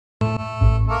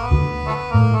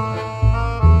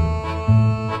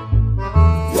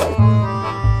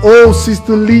Oh,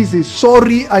 Sister Lizzie,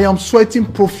 sorry I am sweating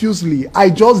profusely.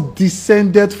 I just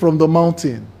descended from the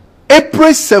mountain. April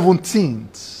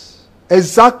 17th,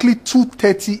 exactly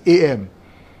 2:30 a.m.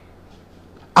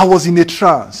 I was in a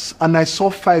trance and I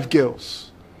saw 5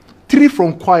 girls. 3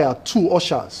 from choir, 2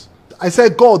 ushers. I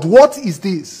said, God, what is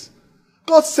this?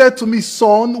 God said to me,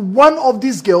 son, one of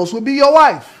these girls will be your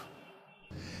wife.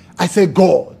 I said,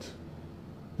 God,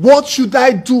 what should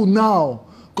I do now?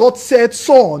 God said,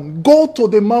 son, go to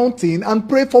the mountain and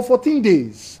pray for 14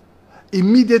 days.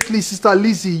 Immediately, Sister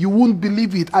Lizzie, you won't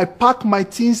believe it. I packed my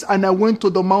things and I went to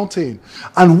the mountain.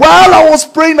 And while I was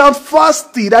praying and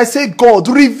fasting, I said, God,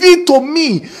 reveal to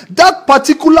me that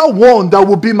particular one that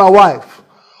will be my wife.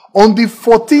 On the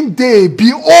 14th day,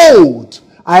 behold,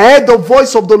 I heard the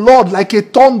voice of the Lord like a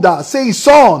thunder saying,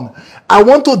 son, I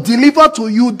want to deliver to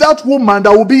you that woman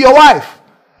that will be your wife.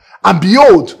 And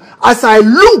behold, as I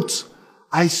looked,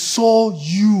 I saw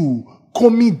you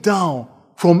coming down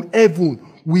from heaven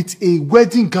with a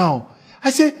wedding gown. I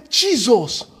said,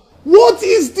 Jesus, what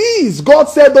is this? God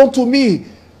said unto me,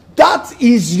 that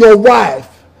is your wife.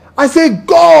 I said,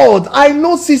 God, I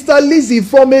know Sister Lizzie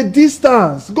from a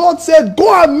distance. God said,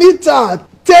 go and meet her.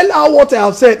 Tell her what I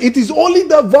have said. It is only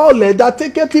the violent that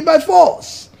taketh it by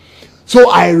force. So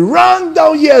I ran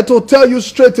down here to tell you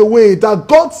straight away that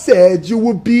God said you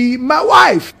will be my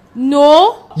wife.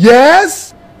 No.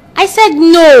 Yes? I said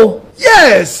no.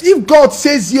 Yes. If God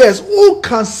says yes, who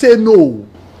can say no?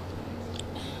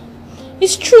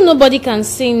 It's true, nobody can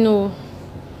say no.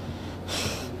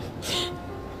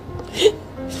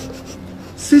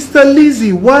 Sister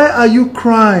Lizzie, why are you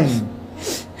crying?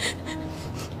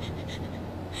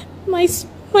 My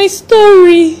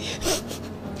story.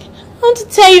 I want to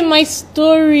tell you my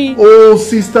story. Oh,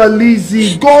 Sister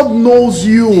Lizzie, God knows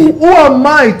you. Who am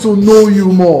I to know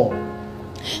you more?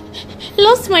 I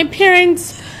lost my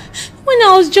parents when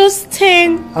I was just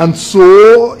 10. And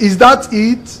so, is that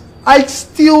it? I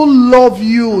still love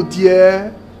you,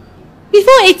 dear.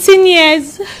 Before 18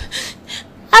 years,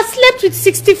 I slept with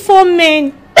 64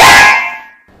 men.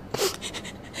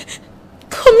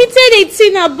 Committed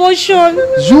 18 abortions.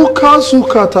 Zuka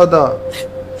Sukatada.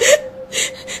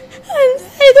 And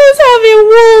I don't have a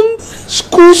womb.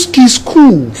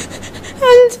 School.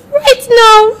 And right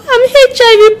now, I'm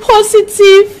HIV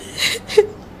positive.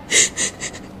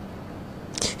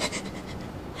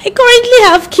 I currently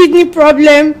have kidney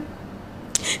problem.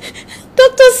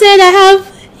 Doctor said I have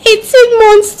 18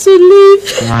 months to live.